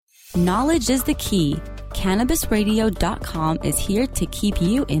Knowledge is the key. CannabisRadio.com is here to keep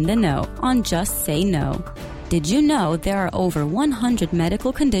you in the know on Just Say No. Did you know there are over 100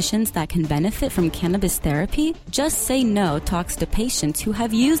 medical conditions that can benefit from cannabis therapy? Just Say No talks to patients who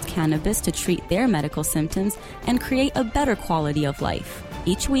have used cannabis to treat their medical symptoms and create a better quality of life.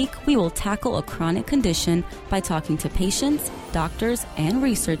 Each week, we will tackle a chronic condition by talking to patients, doctors, and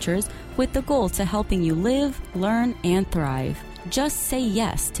researchers with the goal to helping you live, learn, and thrive. Just say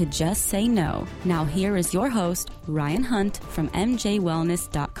yes to Just Say No. Now here is your host, Ryan Hunt from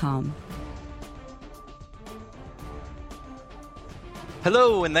MJWellness.com.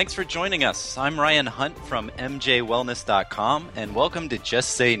 Hello, and thanks for joining us. I'm Ryan Hunt from MJWellness.com, and welcome to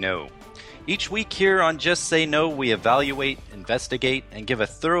Just Say No. Each week here on Just Say No, we evaluate, investigate, and give a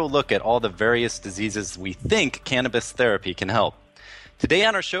thorough look at all the various diseases we think cannabis therapy can help. Today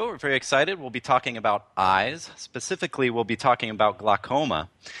on our show, we're very excited. We'll be talking about eyes. Specifically, we'll be talking about glaucoma.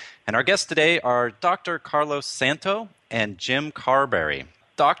 And our guests today are Dr. Carlos Santo and Jim Carberry.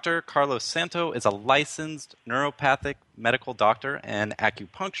 Dr. Carlos Santo is a licensed neuropathic medical doctor and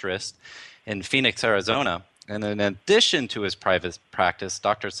acupuncturist in Phoenix, Arizona. And in addition to his private practice,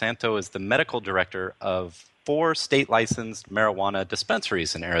 Dr. Santo is the medical director of 4 state-licensed marijuana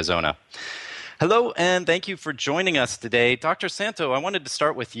dispensaries in Arizona. Hello, and thank you for joining us today. Dr. Santo, I wanted to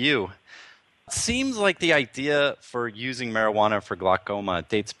start with you. It seems like the idea for using marijuana for glaucoma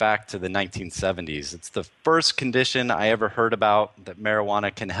dates back to the 1970s. It's the first condition I ever heard about that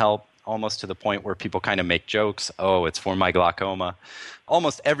marijuana can help, almost to the point where people kind of make jokes, oh, it's for my glaucoma.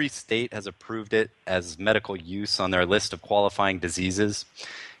 Almost every state has approved it as medical use on their list of qualifying diseases.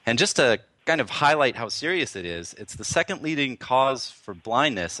 And just to kind of highlight how serious it is, it's the second leading cause for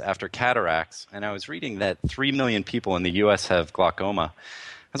blindness after cataracts. And I was reading that 3 million people in the U.S. have glaucoma.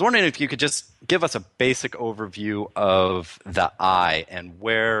 I was wondering if you could just give us a basic overview of the eye and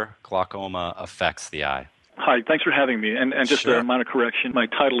where glaucoma affects the eye. Hi, thanks for having me. And just Sure. a minor correction, my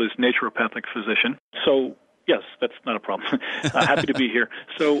title is naturopathic physician. So, yes, that's not a problem. Happy to be here.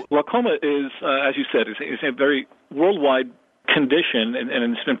 So glaucoma is, as you said, is a very worldwide condition, and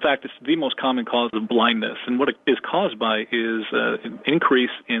in fact, it's the most common cause of blindness. And what it is caused by is an increase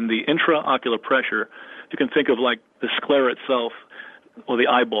in the intraocular pressure. You can think of like the sclera itself, or the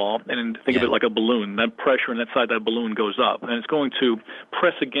eyeball, and think of it like a balloon. That pressure inside that balloon goes up, and it's going to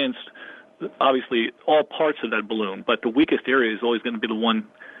press against, obviously, all parts of that balloon, but the weakest area is always going to be the one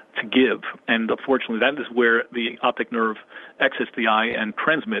to give. And unfortunately, that is where the optic nerve exits the eye and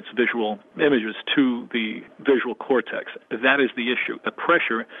transmits visual images to the visual cortex. That is the issue. The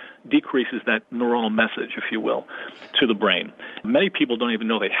pressure decreases that neuronal message, if you will, to the brain. Many people don't even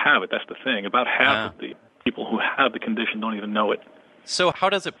know they have it. That's the thing. About half of the people who have the condition don't even know it. So how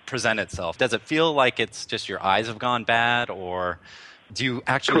does it present itself? Does it feel like it's just your eyes have gone bad, or do you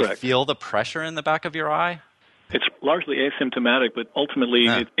actually feel the pressure in the back of your eye? It's largely asymptomatic, but ultimately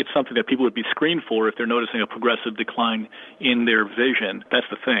it's something that people would be screened for if they're noticing a progressive decline in their vision. That's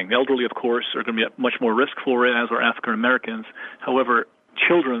the thing. The elderly, of course, are going to be at much more risk for it, as are African Americans. However,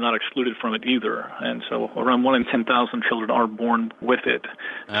 children are not excluded from it either. And so around 1 in 10,000 children are born with it.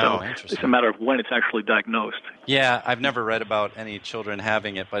 So it's a matter of when it's actually diagnosed. Yeah, I've never read about any children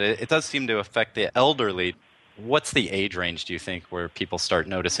having it, but it does seem to affect the elderly. What's the age range, do you think, where people start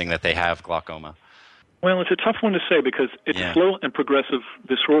noticing that they have glaucoma? Well, it's a tough one to say because it's a slow and progressive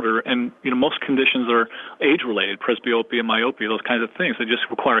disorder, and most conditions are age-related, presbyopia, myopia, those kinds of things. They just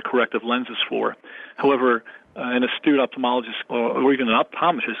require corrective lenses for. However, an astute ophthalmologist or even an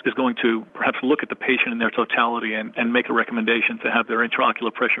optometrist is going to perhaps look at the patient in their totality and make a recommendation to have their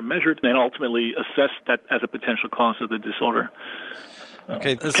intraocular pressure measured and ultimately assess that as a potential cause of the disorder.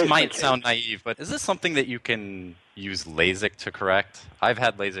 Okay, this might sound naive, but is this something that you can use LASIK to correct? I've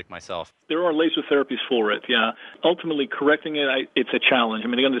had LASIK myself. There are laser therapies for it, yeah. Ultimately, correcting it, it's a challenge. I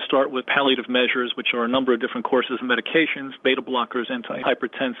mean, they're going to start with palliative measures, which are a number of different courses of medications, beta blockers,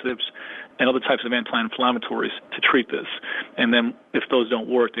 antihypertensives, and other types of anti-inflammatories to treat this. And then if those don't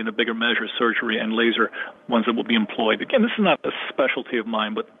work, then a bigger measure, surgery and laser, ones that will be employed. Again, this is not a specialty of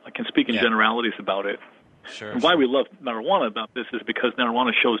mine, but I can speak in generalities about it. Sure, and why we love marijuana about this is because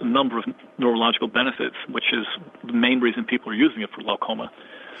marijuana shows a number of neurological benefits, which is the main reason people are using it for glaucoma.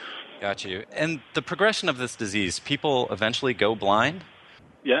 Got you. And the progression of this disease, people eventually go blind?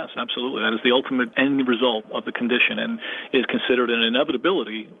 Yes, absolutely. That is the ultimate end result of the condition and is considered an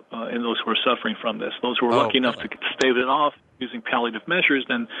inevitability in those who are suffering from this. Those who are lucky enough to stave it off using palliative measures,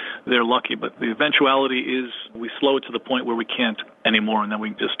 then they're lucky. But the eventuality is we slow it to the point where we can't anymore, and then we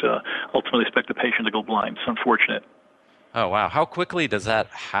just ultimately expect the patient to go blind. It's unfortunate. Oh, wow. How quickly does that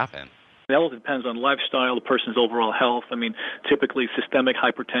happen? It all depends on lifestyle, the person's overall health. I mean, typically systemic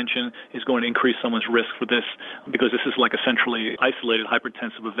hypertension is going to increase someone's risk for this because this is like a centrally isolated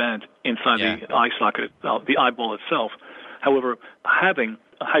hypertensive event inside the eye socket, the eyeball itself. However, having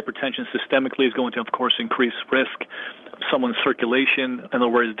hypertension systemically is going to, of course, increase risk. Someone's circulation, in other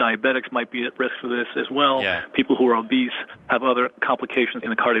words, diabetics might be at risk for this as well. Yeah. People who are obese have other complications in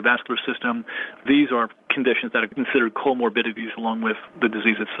the cardiovascular system. These are conditions that are considered comorbidities along with the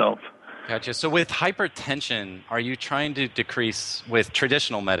disease itself. Gotcha. So with hypertension, are you trying to decrease, with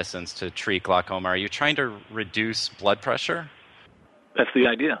traditional medicines to treat glaucoma, are you trying to reduce blood pressure? That's the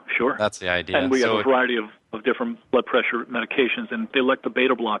idea, sure. That's the idea. And we have a variety of different blood pressure medications, and they elect the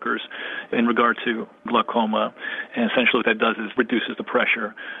beta blockers in regard to glaucoma. And essentially what that does is reduces the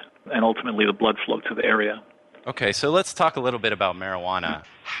pressure and ultimately the blood flow to the area. Okay, so let's talk a little bit about marijuana.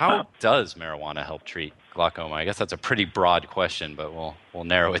 How does marijuana help treat glaucoma? I guess that's a pretty broad question, but we'll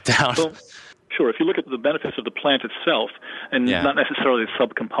narrow it down. Well, sure. If you look at the benefits of the plant itself, and not necessarily the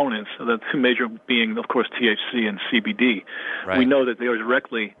subcomponents, the two major being, of course, THC and CBD, we know that they are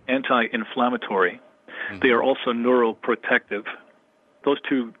directly anti-inflammatory. Mm-hmm. They are also neuroprotective. Those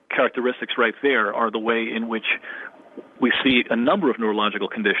two characteristics right there are the way in which we see a number of neurological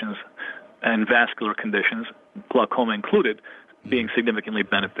conditions and vascular conditions, glaucoma included, being significantly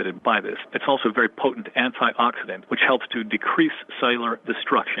benefited by this. It's also a very potent antioxidant, which helps to decrease cellular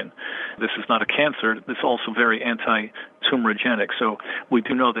destruction. This is not a cancer. It's also very anti-tumorigenic. So we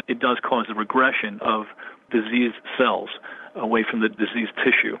do know that it does cause a regression of diseased cells away from the diseased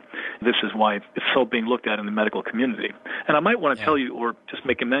tissue. This is why it's so being looked at in the medical community. And I might want to tell you, or just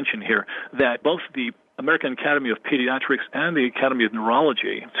make a mention here, that both the American Academy of Pediatrics and the Academy of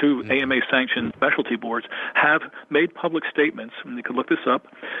Neurology, two AMA-sanctioned specialty boards, have made public statements, and you can look this up,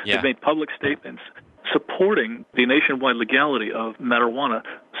 they've made public statements supporting the nationwide legality of marijuana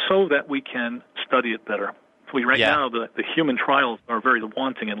so that we can study it better. Now, the human trials are very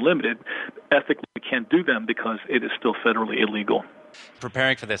wanting and limited. Ethically, we can't do them because it is still federally illegal.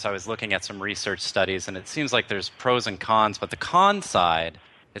 Preparing for this, I was looking at some research studies, and it seems like there's pros and cons, but the con side,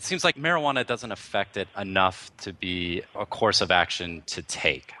 it seems like marijuana doesn't affect it enough to be a course of action to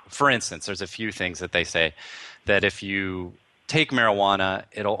take. For instance, there's a few things that they say that if you take marijuana,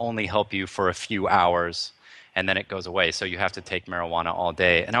 it'll only help you for a few hours, and then it goes away. So you have to take marijuana all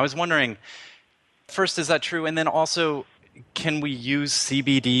day. And I was wondering, first, is that true? And then also, can we use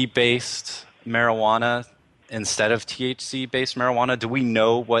CBD-based marijuana instead of THC-based marijuana? Do we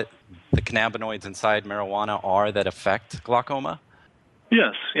know what the cannabinoids inside marijuana are that affect glaucoma?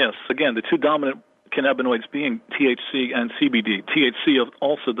 Yes. Again, the two dominant cannabinoids being THC and CBD. THC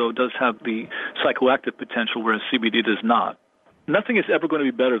also, though, does have the psychoactive potential, whereas CBD does not. Nothing is ever going to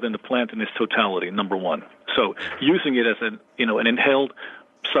be better than the plant in its totality, number one. So using it as an inhaled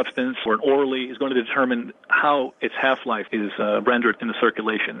substance or an orally is going to determine how its half-life is rendered in the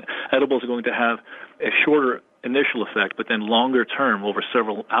circulation. Edibles are going to have a shorter initial effect, but then longer term, over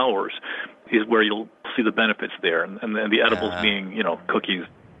several hours, is where you'll see the benefits there. And the edibles being, cookies,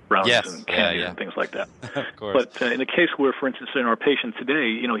 brownies, and candy and things like that. Of course. But in the case where, for instance, in our patient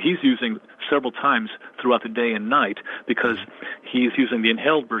today, he's using several times throughout the day and night because he's using the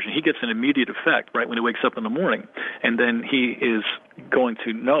inhaled version. He gets an immediate effect right when he wakes up in the morning, and then he is going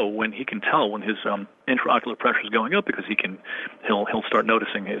to know when he can tell when his intraocular pressure is going up because he'll start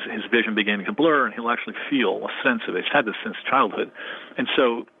noticing his vision beginning to blur, and he'll actually feel a sense of it. He's had this since childhood. And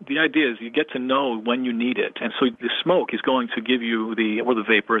so the idea is you get to know when you need it. And so the smoke is going to give you or the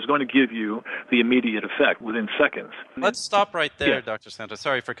vapor is going to give you the immediate effect within seconds. Let's stop right there, Dr. Santo.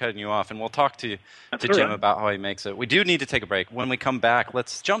 Sorry for cutting you off, and we'll talk to Jim about how he makes it. We do need to take a break. When we come back,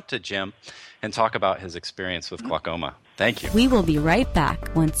 let's jump to Jim and talk about his experience with glaucoma. Thank you. We will be right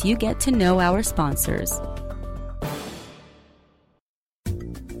back once you get to know our sponsors.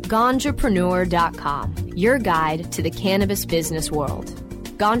 Ganjapreneur.com, your guide to the cannabis business world.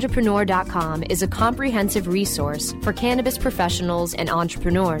 Ganjapreneur.com is a comprehensive resource for cannabis professionals and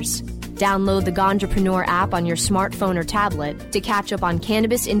entrepreneurs. Download the Ganjapreneur app on your smartphone or tablet to catch up on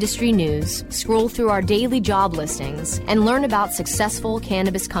cannabis industry news, scroll through our daily job listings, and learn about successful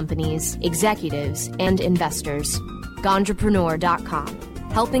cannabis companies, executives, and investors.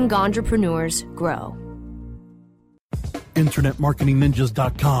 Ganjapreneur.com, helping Ganjapreneurs grow.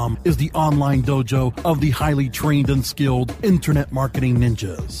 InternetMarketingNinjas.com is the online dojo of the highly trained and skilled Internet Marketing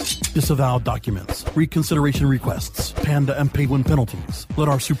Ninjas. Disavow documents, reconsideration requests, Panda and Paywin penalties. Let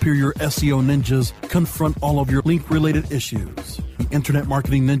our superior SEO ninjas confront all of your link-related issues. The Internet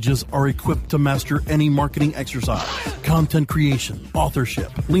Marketing Ninjas are equipped to master any marketing exercise, content creation,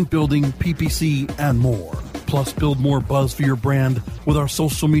 authorship, link building, PPC, and more. Plus, build more buzz for your brand with our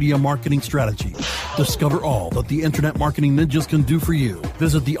social media marketing strategy. Discover all that the Internet Marketing Ninjas can do for you.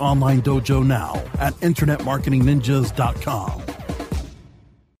 Visit the online dojo now at internetmarketingninjas.com.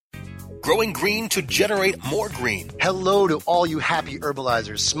 Growing green to generate more green. Hello to all you happy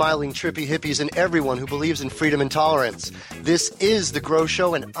herbalizers, smiling trippy hippies, and everyone who believes in freedom and tolerance. This is The Grow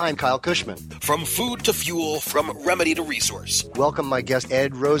Show, and I'm Kyle Cushman. From food to fuel, from remedy to resource. Welcome my guest,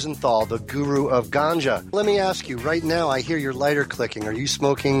 Ed Rosenthal, the guru of ganja. Let me ask you, right now I hear your lighter clicking. Are you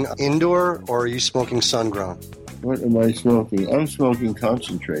smoking indoor or are you smoking sun-grown? What am I smoking? I'm smoking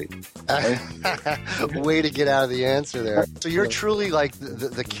concentrate. Way to get out of the answer there. So you're truly like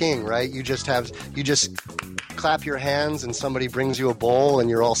the king, right? You just clap your hands and somebody brings you a bowl and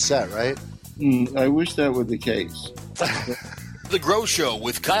you're all set, right? I wish that were the case. The Grow Show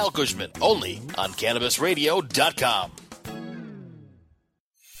with Kyle Cushman, only on CannabisRadio.com.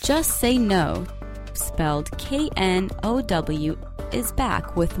 Just Say No, spelled KNOW, is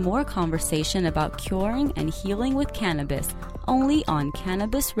back with more conversation about curing and healing with cannabis, only on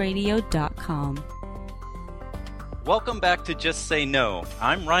CannabisRadio.com. Welcome back to Just Say No.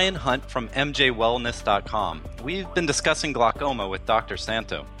 I'm Ryan Hunt from MJWellness.com. We've been discussing glaucoma with Dr.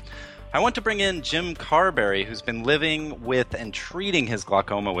 Santo. I want to bring in Jim Carberry, who's been living with and treating his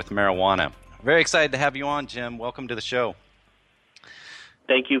glaucoma with marijuana. Very excited to have you on, Jim. Welcome to the show.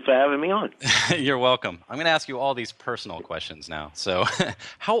 Thank you for having me on. You're welcome. I'm going to ask you all these personal questions now. So,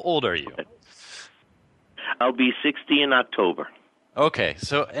 how old are you? I'll be 60 in October. Okay.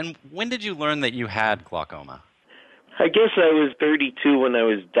 So, and when did you learn that you had glaucoma? I guess I was 32 when I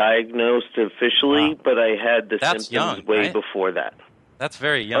was diagnosed officially, but I had the symptoms young, way right? before that. That's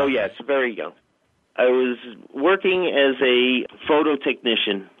very young. Oh, yeah, it's very young. I was working as a photo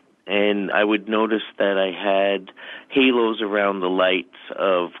technician, and I would notice that I had halos around the lights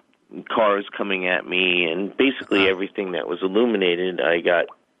of cars coming at me, and basically everything that was illuminated, I got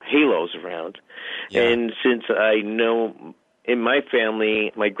halos around. Yeah. And since I know in my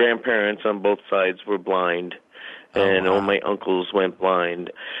family, my grandparents on both sides were blind, and all my uncles went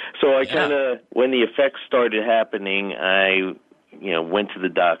blind. So I kind of, when the effects started happening, I went to the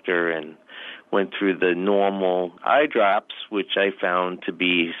doctor and went through the normal eye drops, which I found to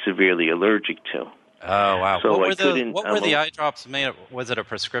be severely allergic to. Oh, wow. So what were the eye drops made of? Was it a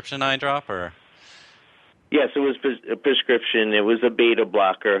prescription eye drop or? Yes, it was a prescription. It was a beta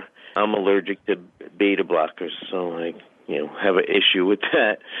blocker. I'm allergic to beta blockers, so I have an issue with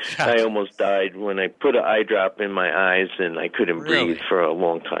that. Gotcha. I almost died when I put an eye drop in my eyes and I couldn't breathe for a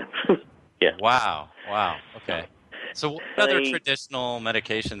long time. Yeah. Wow. Okay. So what other traditional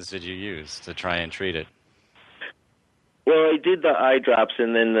medications did you use to try and treat it? Well, I did the eye drops,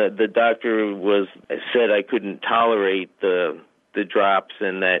 and then the doctor said I couldn't tolerate the drops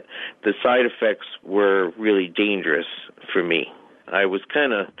and that the side effects were really dangerous for me. I was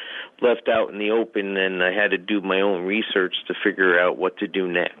kind of left out in the open, and I had to do my own research to figure out what to do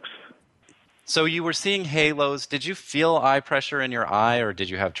next. So you were seeing halos. Did you feel eye pressure in your eye, or did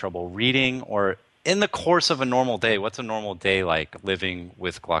you have trouble reading? Or in the course of a normal day, what's a normal day like living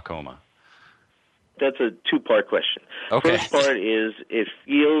with glaucoma? That's a two-part question. Okay. First part is it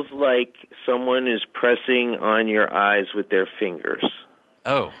feels like someone is pressing on your eyes with their fingers.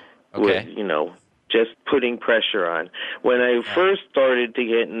 Oh, okay. With, just putting pressure on. When I first started to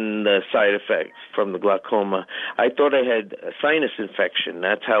get in the side effects from the glaucoma, I thought I had a sinus infection.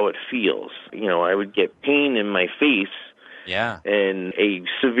 That's how it feels. I would get pain in my face and a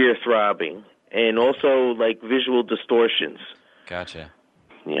severe throbbing, and also like visual distortions. Gotcha.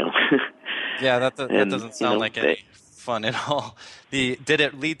 Yeah, that doesn't sound like any fun at all. Did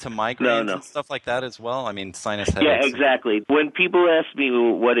it lead to migraines and stuff like that as well? I mean, sinus headaches. Yeah, exactly. When people ask me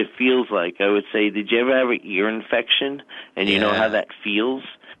what it feels like, I would say, did you ever have an ear infection? And you know how that feels?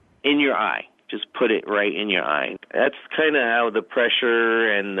 In your eye. Just put it right in your eye. That's kind of how the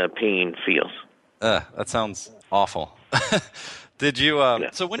pressure and the pain feels. That sounds awful. Did you?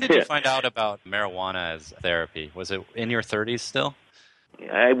 So when did you find out about marijuana as therapy? Was it in your 30s still?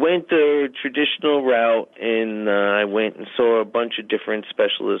 I went the traditional route, and I went and saw a bunch of different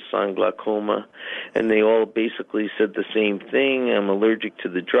specialists on glaucoma, and they all basically said the same thing. I'm allergic to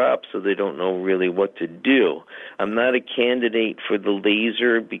the drops, so they don't know really what to do. I'm not a candidate for the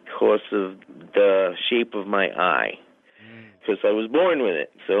laser because of the shape of my eye, because I was born with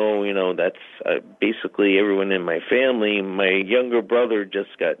it. So, that's basically everyone in my family. My younger brother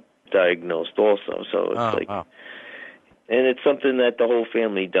just got diagnosed also, so it's wow. And it's something that the whole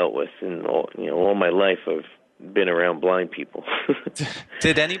family dealt with, and all my life I've been around blind people.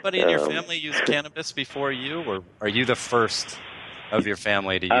 Did anybody in your family use cannabis before you, or are you the first of your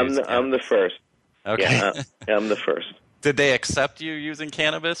family to use cannabis? I'm the first. Okay. Yeah, I'm the first. Did they accept you using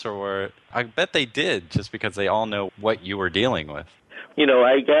cannabis, or I bet they did, just because they all know what you were dealing with?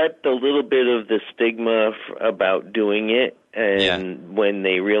 I got a little bit of the stigma about doing it, and when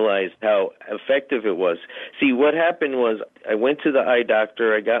they realized how effective it was. See, what happened was I went to the eye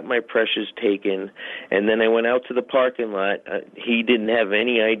doctor, I got my pressures taken, and then I went out to the parking lot. He didn't have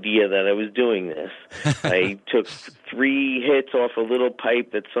any idea that I was doing this. I took 3 hits off a little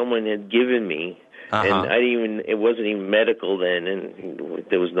pipe that someone had given me. And it wasn't even medical then, and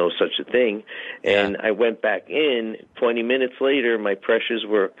there was no such a thing. And I went back in. 20 minutes later, my pressures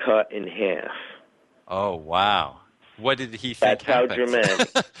were cut in half. Oh, wow. What did he think happened?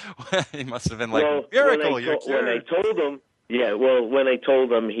 That's how dramatic. He must have been like, miracle, you're cured. When I told him, when I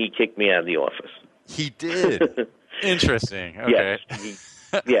told him, he kicked me out of the office. He did? Interesting. Okay.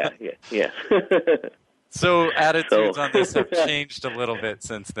 Yeah. So attitudes on this have changed a little bit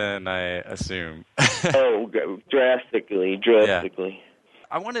since then, I assume. Drastically. Yeah.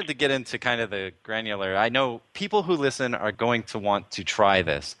 I wanted to get into kind of the granular. I know people who listen are going to want to try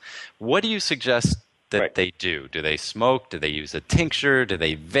this. What do you suggest that they do? Do they smoke? Do they use a tincture? Do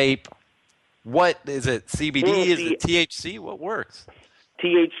they vape? What is it? CBD? Is it THC? What works?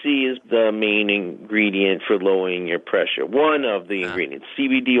 THC is the main ingredient for lowering your pressure. One of the ingredients.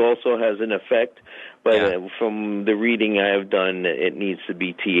 CBD also has an effect, but from the reading I have done, it needs to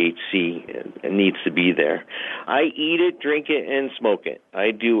be THC. It needs to be there. I eat it, drink it, and smoke it.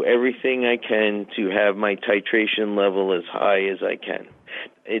 I do everything I can to have my titration level as high as I can.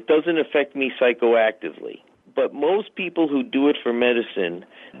 It doesn't affect me psychoactively, but most people who do it for medicine,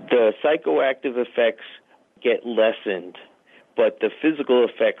 the psychoactive effects get lessened, but the physical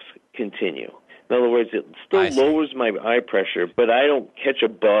effects continue. In other words, it still lowers my eye pressure, but I don't catch a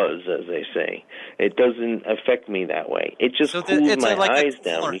buzz, as they say. It doesn't affect me that way. It just cools my eyes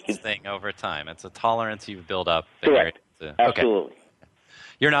down. It's a thing over time. It's a tolerance you build up. Correct. Absolutely. Okay.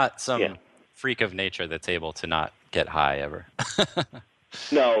 You're not some freak of nature that's able to not get high ever.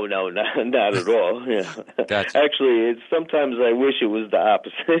 No, not at all. Yeah. Gotcha. Actually, sometimes I wish it was the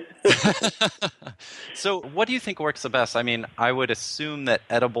opposite. So what do you think works the best? I mean, I would assume that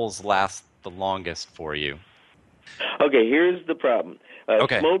edibles last the longest for you. Okay, here's the problem.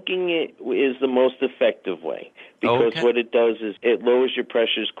 Smoking it is the most effective way because what it does is it lowers your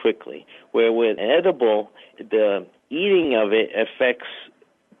pressures quickly. Where with edible, the eating of it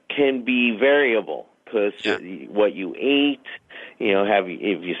can be variable because what you ate,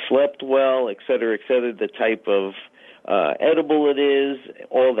 if you slept well, et cetera, the type of edible it is,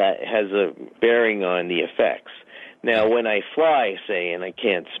 all that has a bearing on the effects. Now, when I fly, say, and I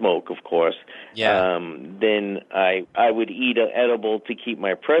can't smoke, of course, then I would eat an edible to keep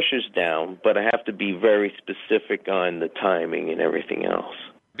my pressures down, but I have to be very specific on the timing and everything else.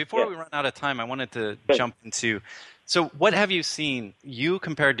 Before we run out of time, I wanted to jump into, so what have you seen, you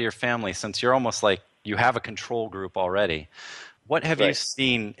compared to your family, since you're almost like you have a control group already, what have you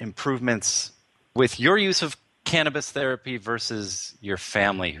seen improvements with your use of cannabis therapy versus your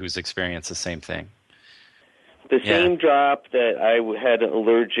family who's experienced the same thing? The same drop that I had an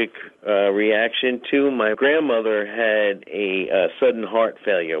allergic reaction to, my grandmother had a sudden heart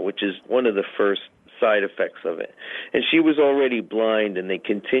failure, which is one of the first side effects of it. And she was already blind, and they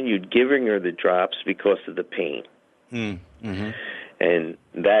continued giving her the drops because of the pain. Mm-hmm. And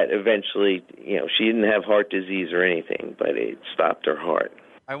that eventually, she didn't have heart disease or anything, but it stopped her heart.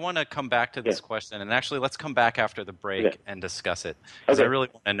 I want to come back to this question, and actually let's come back after the break and discuss it, because I really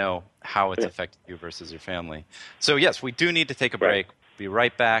want to know how it's affected you versus your family. So yes, we do need to take a break. We'll be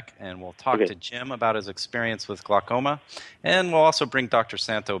right back, and we'll talk to Jim about his experience with glaucoma, and we'll also bring Dr.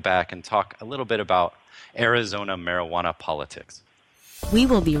 Santo back and talk a little bit about Arizona marijuana politics. We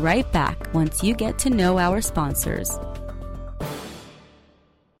will be right back once you get to know our sponsors.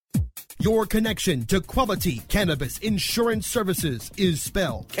 Your connection to quality cannabis insurance services is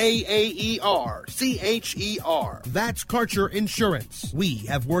spelled Kaercher. That's Karcher Insurance. We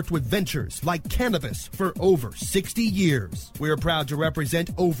have worked with ventures like Cannabis for over 60 years. We're proud to represent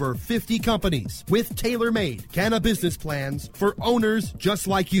over 50 companies with tailor-made cannabis plans for owners just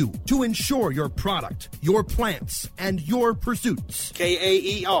like you to insure your product, your plants, and your pursuits.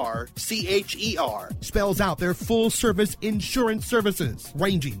 Kaercher spells out their full-service insurance services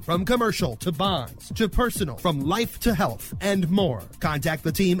ranging from commercial to bonds to personal, from life to health, and more. Contact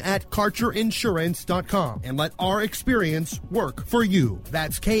the team at KarcherInsurance.com and let our experience work for you.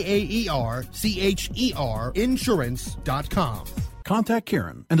 That's Kaercher Insurance.com. Contact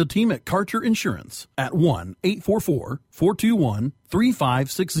Karen and the team at Karcher Insurance at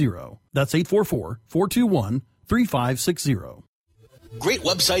 1-844-421-3560. That's 844-421-3560. Great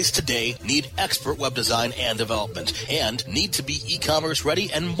websites today need expert web design and development and need to be e-commerce ready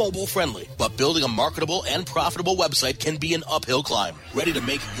and mobile friendly. But building a marketable and profitable website can be an uphill climb. Ready to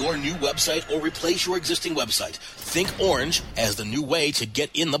make your new website or replace your existing website? Think Orange as the new way to get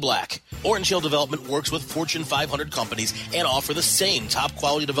in the black. Orange Hill Development works with Fortune 500 companies and offer the same top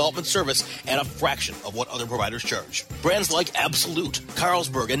quality development service at a fraction of what other providers charge. Brands like Absolute,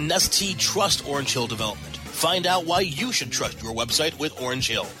 Carlsberg, and Nestea trust Orange Hill Development. Find out why you should trust your website with Orange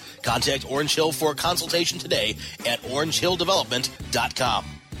Hill. Contact Orange Hill for a consultation today at orangehilldevelopment.com.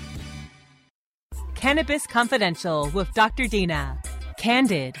 Cannabis Confidential with Dr. Dina.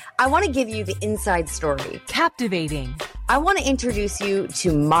 Candid. I want to give you the inside story. Captivating. I want to introduce you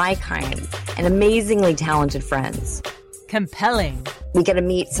to my kind and amazingly talented friends. Compelling. We get to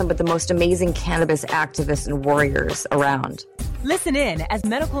meet some of the most amazing cannabis activists and warriors around. Listen in as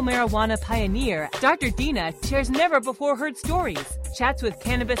medical marijuana pioneer Dr. Dina shares never-before-heard stories, chats with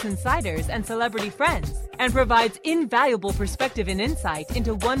cannabis insiders and celebrity friends, and provides invaluable perspective and insight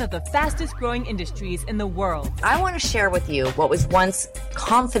into one of the fastest-growing industries in the world. I want to share with you what was once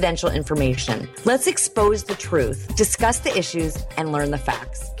confidential information. Let's expose the truth, discuss the issues, and learn the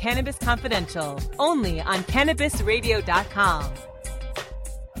facts. Cannabis Confidential, only on CannabisRadio.com.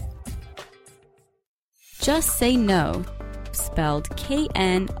 Just Say No, spelled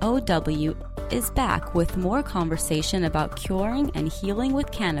KNOW, is back with more conversation about curing and healing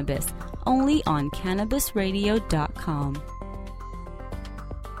with cannabis, only on CannabisRadio.com.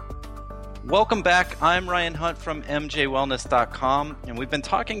 Welcome back. I'm Ryan Hunt from MJWellness.com, and we've been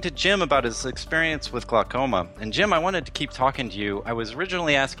talking to Jim about his experience with glaucoma. And Jim, I wanted to keep talking to you. I was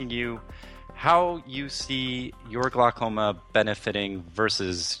originally asking you how you see your glaucoma benefiting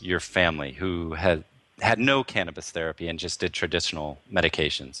versus your family, who had no cannabis therapy and just did traditional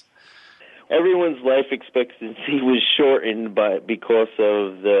medications. Everyone's life expectancy was shortened because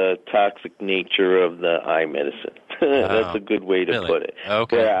of the toxic nature of the eye medicine. That's a good way to put it.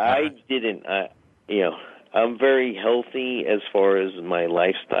 Okay. Where I didn't, I'm very healthy as far as my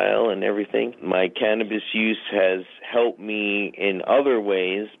lifestyle and everything. My cannabis use has helped me in other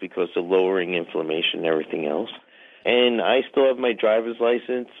ways because of lowering inflammation and everything else. And I still have my driver's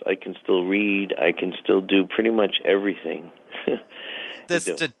license. I can still read. I can still do pretty much everything. This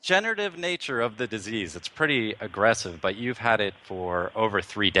degenerative nature of the disease, it's pretty aggressive, but you've had it for over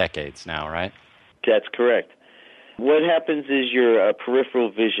 3 decades now, right? That's correct. What happens is your peripheral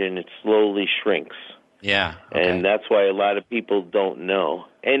vision, it slowly shrinks. Yeah. Okay. And that's why a lot of people don't know.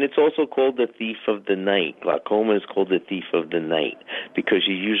 And it's also called the thief of the night. Glaucoma is called the thief of the night because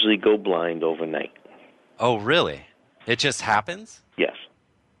you usually go blind overnight. Oh, really? It just happens? Yes.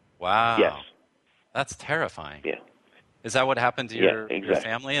 Wow. Yes. That's terrifying. Yeah. Is that what happened to your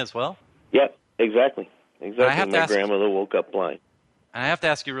family as well? Yep, exactly. Exactly. My grandmother woke up blind. And I have to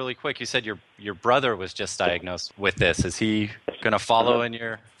ask you really quick, you said your brother was just diagnosed with this. Is he going to follow in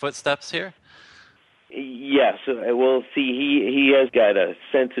your footsteps here? Yes. Well, see, he has got a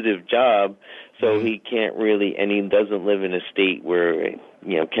sensitive job, so he can't really, and he doesn't live in a state where,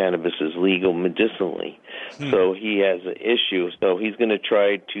 cannabis is legal medicinally. So he has an issue. So he's going to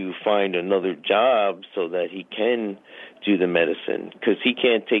try to find another job so that he can do the medicine, because he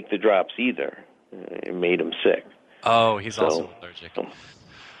can't take the drops either. It made him sick. Oh, he's also allergic.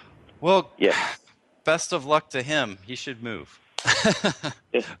 Well, best of luck to him. He should move.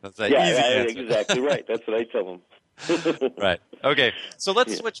 Exactly right. That's what I tell him. Right. Okay. So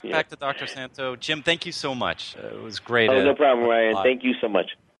let's switch back to Dr. Santo. Jim, thank you so much. It was great. Oh, no problem, Ryan. Thank you so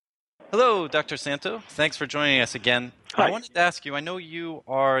much. Hello, Dr. Santo. Thanks for joining us again. Hi. I wanted to ask you, I know you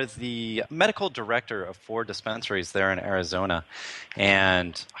are the medical director of 4 dispensaries there in Arizona,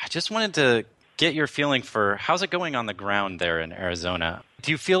 and I just wanted to get your feeling for how's it going on the ground there in Arizona.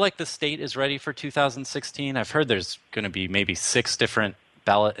 Do you feel like the state is ready for 2016? I've heard there's going to be maybe 6 different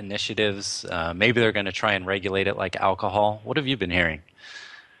ballot initiatives. Maybe they're going to try and regulate it like alcohol. What have you been hearing?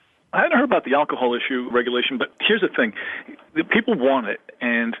 I hadn't heard about the alcohol issue regulation, but here's the thing. The people want it,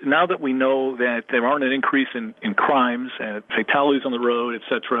 and now that we know that there aren't an increase in crimes and fatalities on the road, et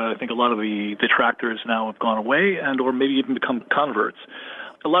cetera, I think a lot of the detractors now have gone away and or maybe even become converts.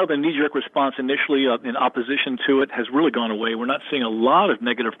 A lot of the knee-jerk response initially in opposition to it has really gone away. We're not seeing a lot of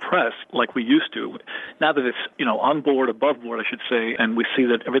negative press like we used to. Now that it's, on board, above board, I should say, and we see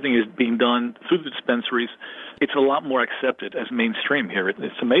that everything is being done through the dispensaries, it's a lot more accepted as mainstream here.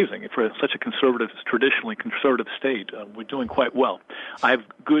 It's amazing. For such a traditionally conservative state, we're doing quite well. I have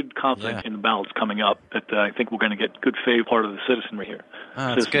good confidence in the ballots coming up that I think we're going to get good favor part of the citizenry here.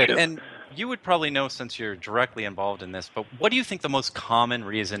 That's good. And you would probably know since you're directly involved in this, but what do you think the most common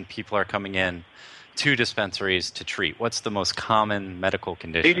reason people are coming in to dispensaries to treat? What's the most common medical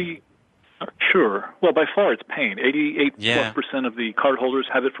condition? Sure. Well, by far it's pain. 88+% of the card holders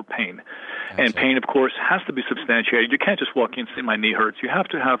have it for pain. Gotcha. And pain, of course, has to be substantiated. You can't just walk in and say, my knee hurts. You have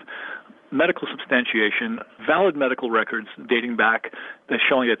to have medical substantiation, valid medical records dating back that's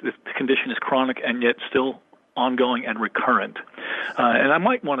showing that the condition is chronic and yet still ongoing and recurrent. And I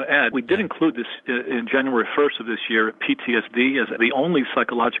might want to add, we did include this in January 1st of this year, PTSD as the only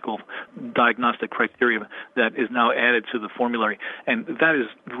psychological diagnostic criteria that is now added to the formulary. And that is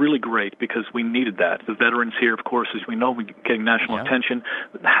really great because we needed that. The veterans here, of course, as we know, we're getting national attention,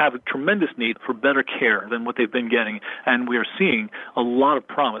 have a tremendous need for better care than what they've been getting. And we are seeing a lot of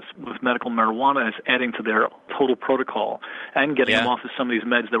promise with medical marijuana as adding to their total protocol and getting them off of some of these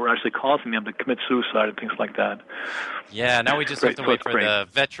meds that were actually causing them to commit suicide and things like that. Yeah, now we just have to wait for the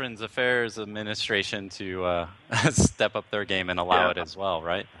Veterans Affairs Administration to step up their game and allow it as well,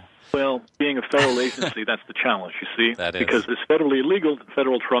 right? Well, being a federal agency, that's the challenge, you see, that is. Because it's federally illegal,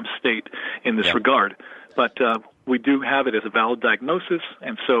 federal Trump state in this regard. But we do have it as a valid diagnosis,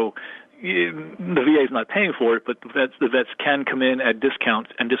 and so the VA is not paying for it, but the vets can come in at discounts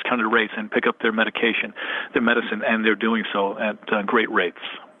and discounted rates and pick up their medicine, and they're doing so at great rates.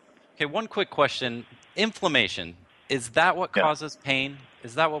 Okay, one quick question. Inflammation, is that what causes pain?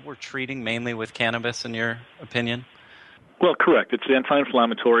 Is that what we're treating mainly with cannabis, in your opinion? Well, correct. It's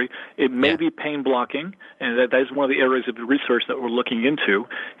anti-inflammatory. It may be pain blocking, and that is one of the areas of the research that we're looking into.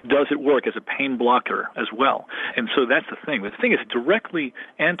 Does it work as a pain blocker as well? And so that's the thing. The thing is directly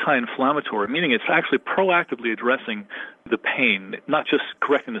anti-inflammatory, meaning it's actually proactively addressing the pain, not just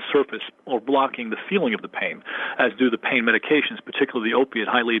correcting the surface or blocking the feeling of the pain, as do the pain medications, particularly the opiate,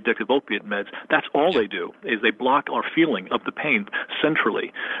 highly addictive opiate meds. That's all they do, is they block our feeling of the pain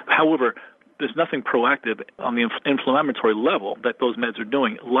centrally. However, there's nothing proactive on the inflammatory level that those meds are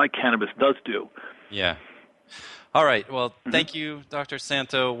doing, like cannabis does do. Yeah. All right. Well, thank you, Dr.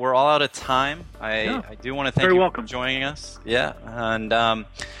 Santo. We're all out of time. I do want to thank you for joining us. Yeah. And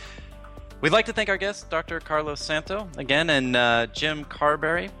we'd like to thank our guest, Dr. Carlos Santo, again, and Jim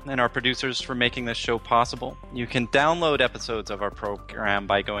Carberry, and our producers for making this show possible. You can download episodes of our program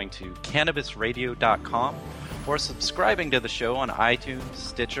by going to cannabisradio.com or subscribing to the show on iTunes,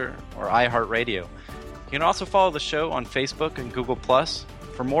 Stitcher, or iHeartRadio. You can also follow the show on Facebook and Google+.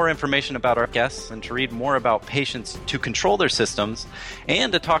 For more information about our guests and to read more about patients to control their systems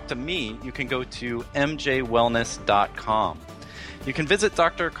and to talk to me, you can go to mjwellness.com. You can visit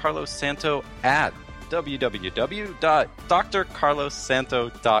Dr. Carlos Santo at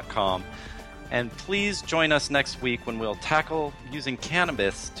www.drcarlossanto.com. And please join us next week when we'll tackle using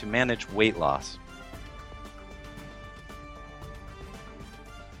cannabis to manage weight loss.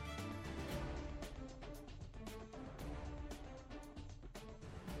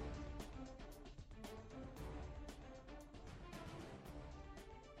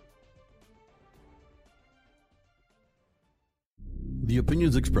 The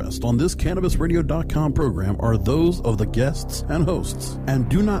opinions expressed on this CannabisRadio.com program are those of the guests and hosts and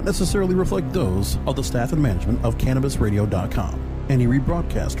do not necessarily reflect those of the staff and management of CannabisRadio.com. Any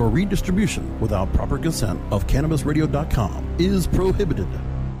rebroadcast or redistribution without proper consent of CannabisRadio.com is prohibited.